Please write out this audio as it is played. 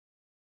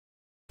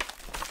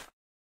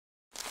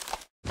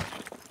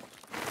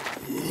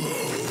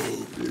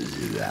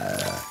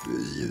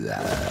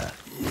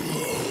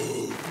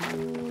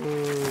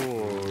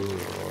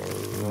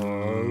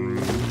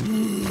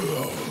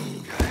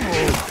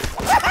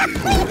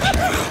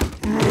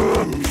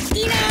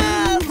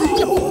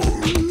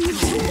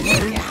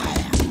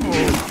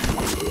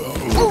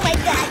Oh my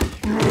God!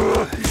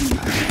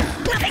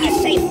 Nothing is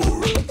safe!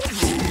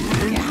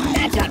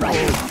 That's not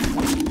right!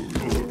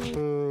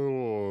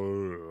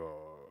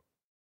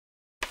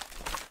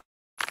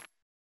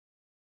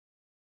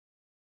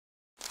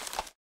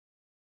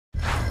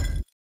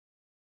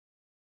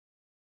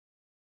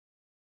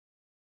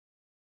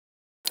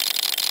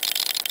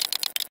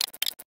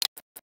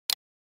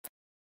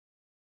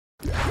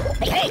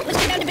 Hey, let's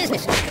get down to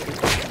business!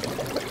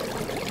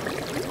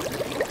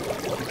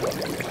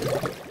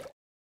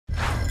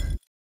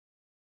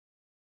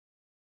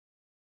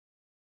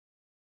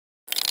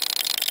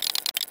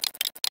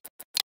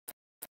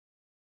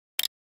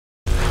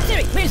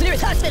 Siri, where's the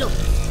nearest hospital?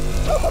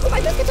 Oh, my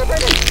biscuits are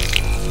burning!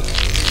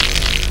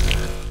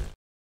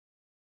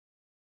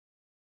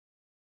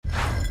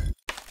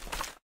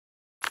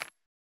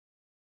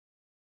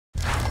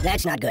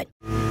 That's not good.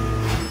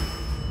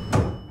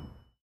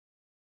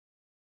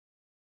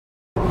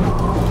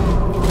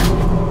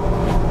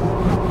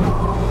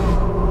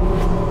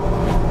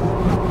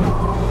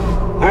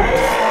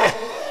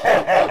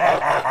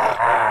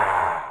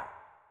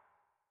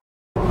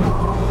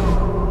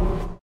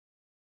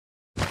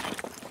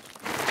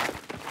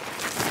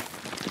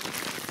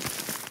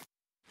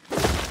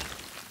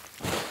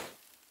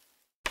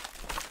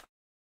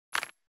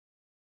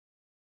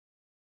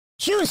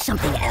 Choose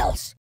something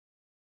else.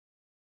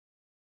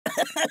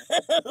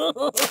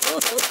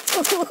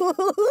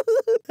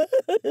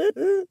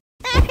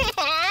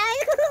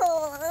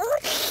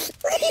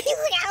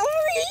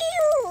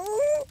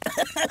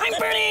 I'm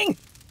burning!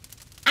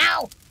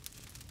 Ow!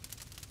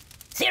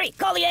 Siri,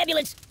 call the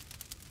ambulance!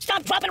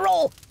 Stop, drop, and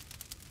roll!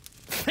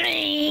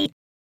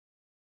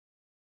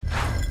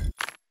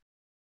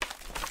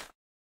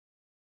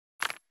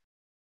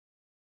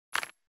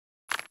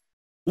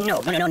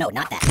 No,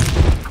 not that.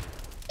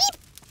 Beep.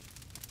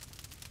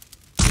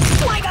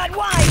 My God,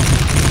 why?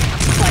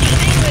 Buddy,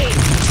 angry!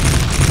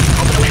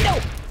 Open the window!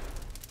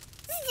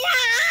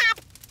 Stop!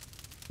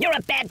 You're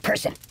a bad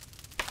person.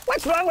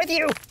 What's wrong with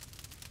you?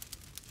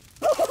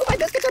 Oh, my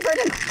biscuits are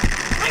burning!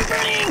 I'm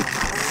burning!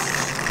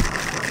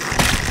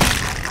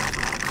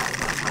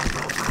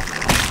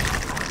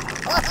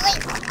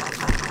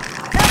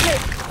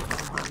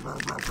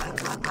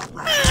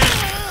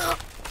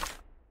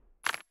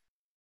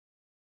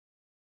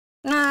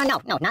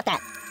 Help me! No, not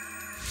that.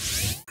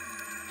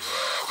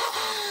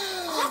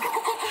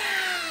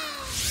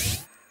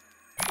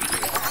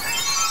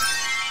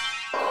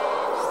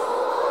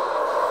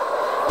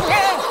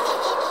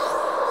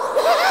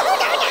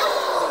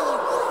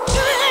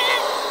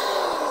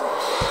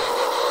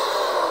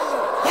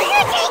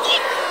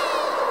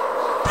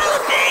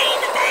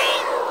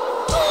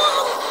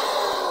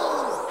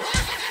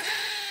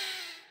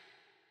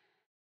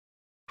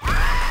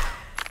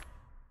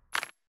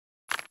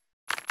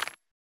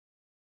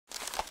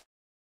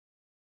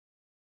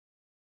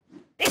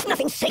 There's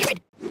nothing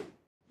sacred.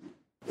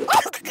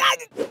 Oh, God!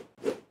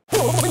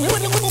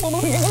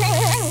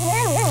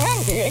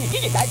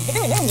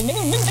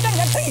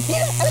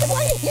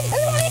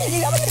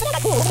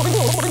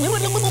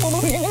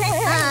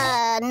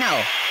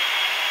 No.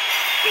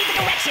 Read the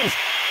directions.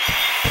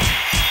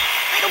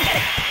 I don't get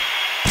it.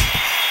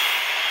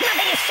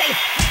 Nothing is safe.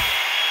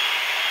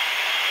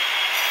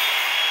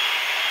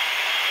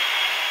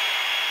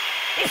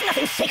 There's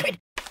nothing sacred.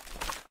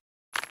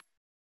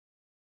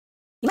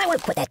 You might want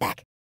to put that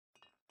back.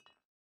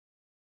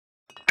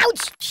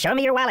 Ouch! Show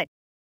me your wallet.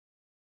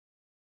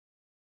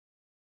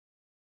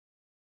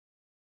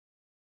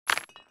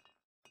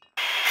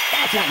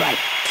 That's not right.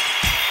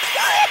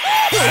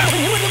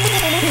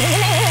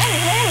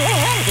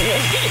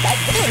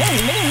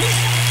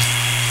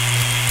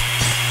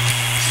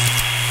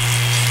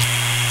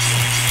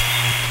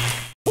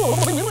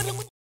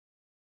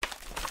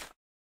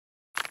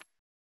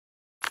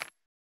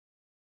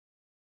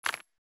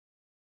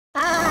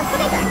 Put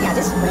it back. Yeah,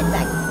 just put it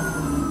back.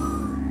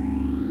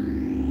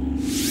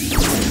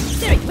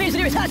 Siri, where's the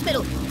nearest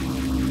hospital?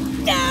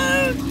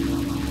 No!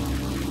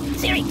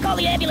 Siri, call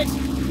the ambulance.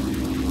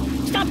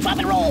 Stop, drop,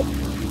 and roll.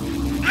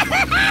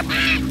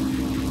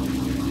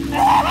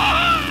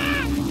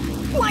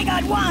 My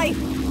God, why?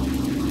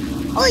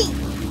 Oi!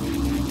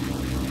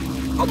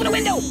 Open the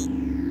window!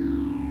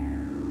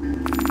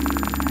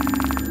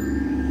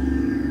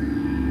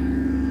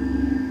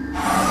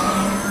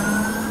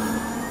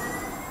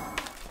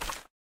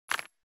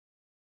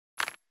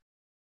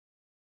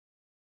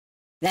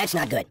 That's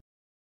not good.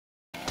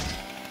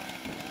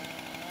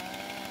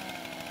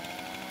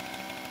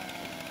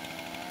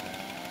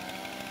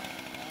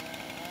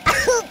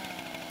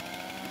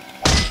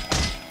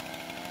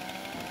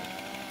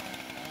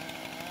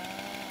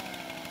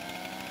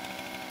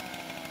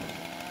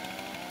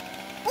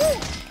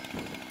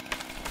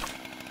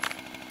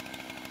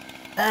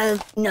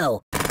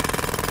 No.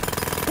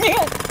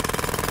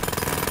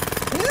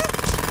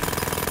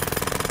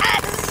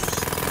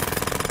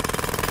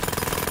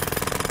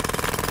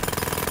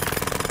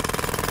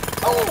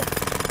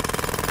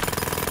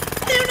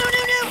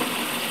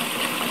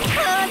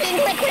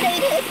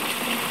 contaminated!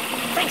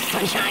 Thanks,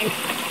 sunshine.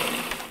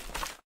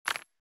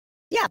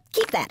 Yeah,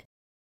 keep that.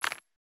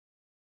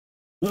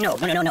 No,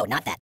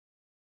 not that.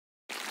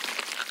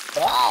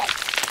 Oh!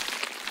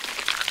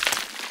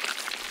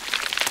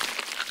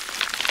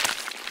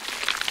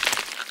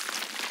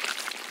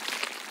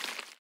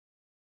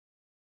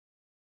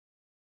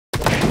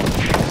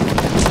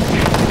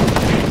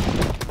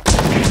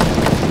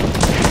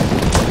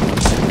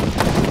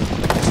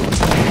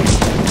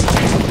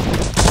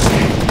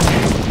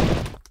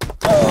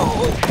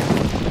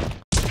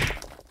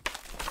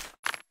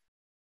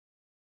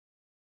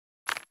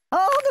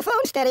 Hold the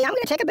phone steady. I'm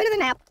gonna take a bit of a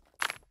nap.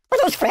 Are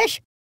those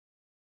fresh?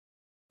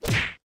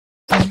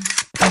 Medic!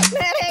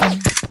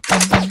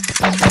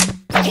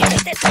 I can't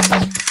take this.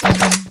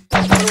 Go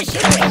to the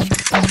shooting range.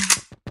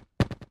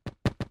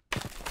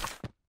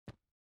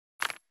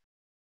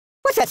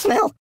 What's that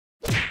smell?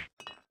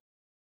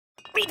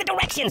 Read the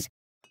directions.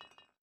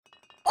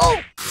 Oh!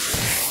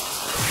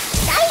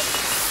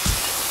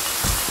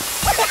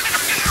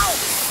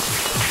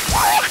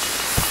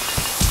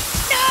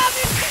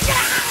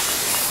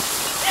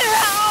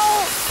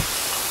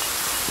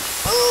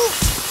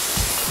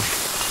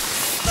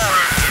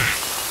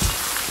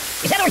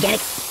 Is that organic?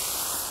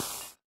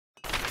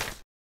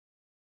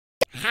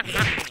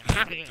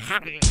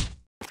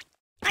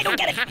 I don't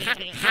get it.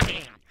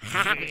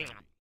 Got him.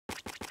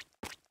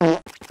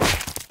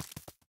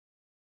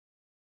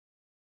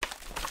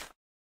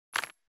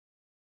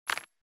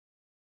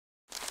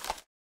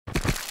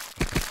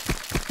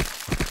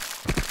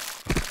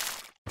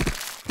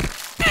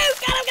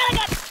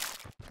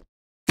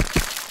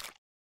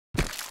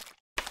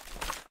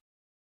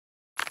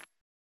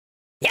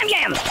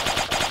 Yum!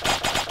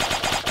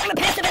 I'm a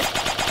pacifist!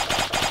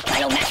 I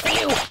don't match for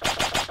you!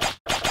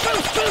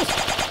 Truce!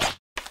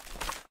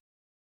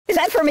 Is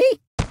that for me?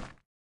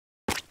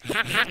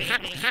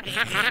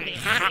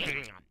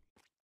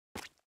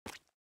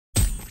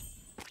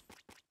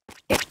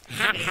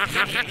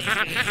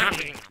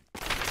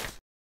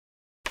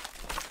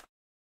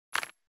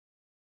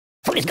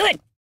 Food is good!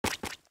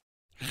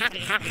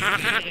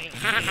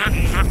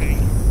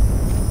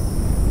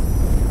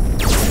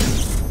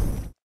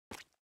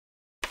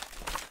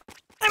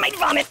 I might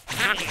vomit!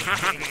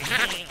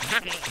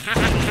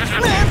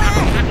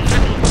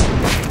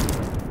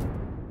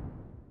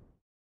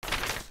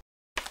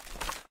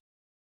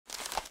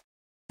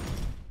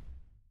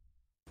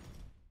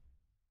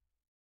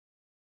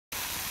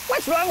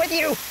 What's wrong with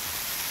you?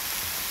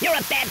 You're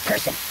a bad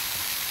person.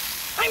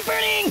 I'm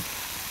burning!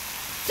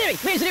 Siri,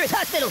 where's the nearest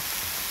hospital?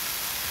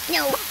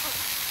 No.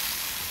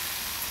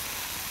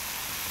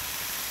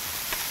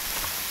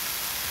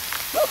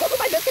 Oh,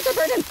 my biscuits are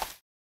burning!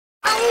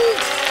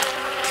 Oh!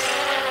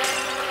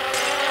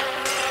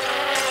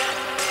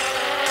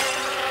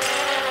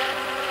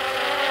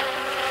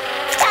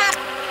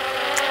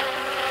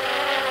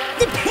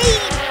 The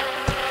pain!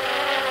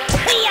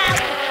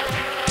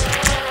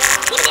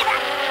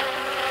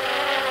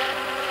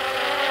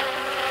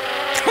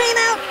 Time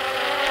out!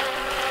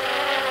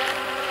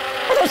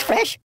 Are those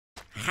fresh?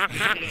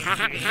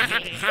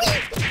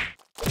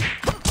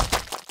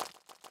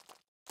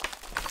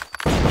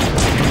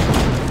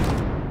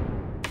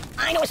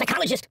 I know a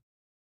psychologist.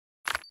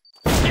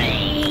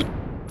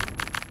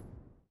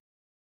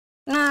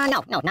 No,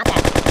 not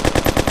that.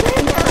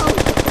 No!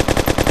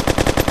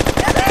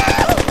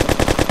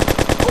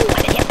 Ooh,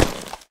 I've been hit.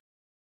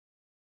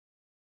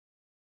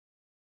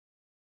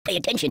 Pay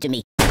attention to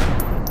me.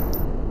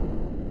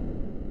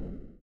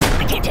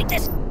 I can't take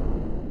this.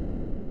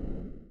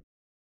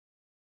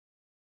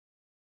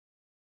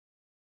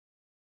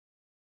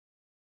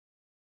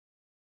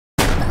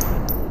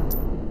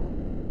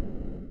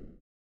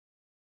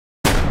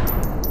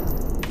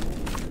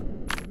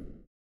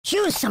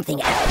 Choose something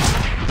else.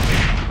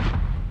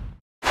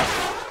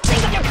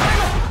 Think of your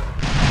karma.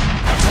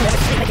 I'll never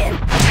sleep again.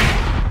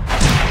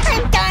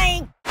 I'm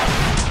dying.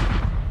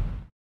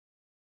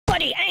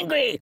 Buddy,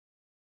 angry.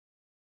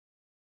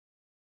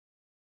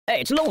 Hey,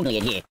 it's lonely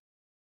in here.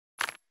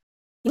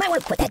 You might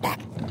want to put that back.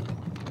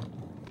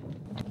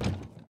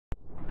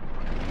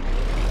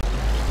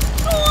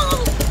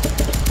 Oh!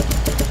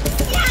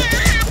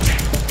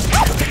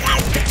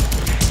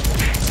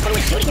 Go to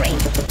a shooting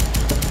range.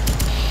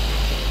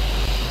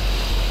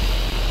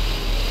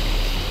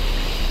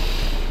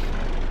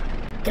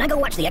 Can I go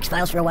watch the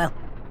X-Files for a while?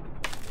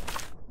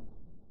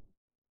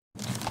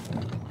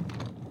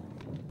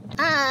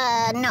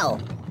 No.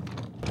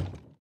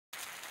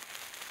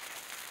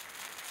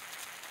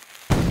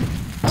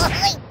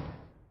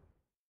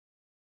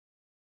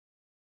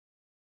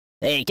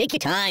 Hey, take your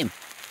time.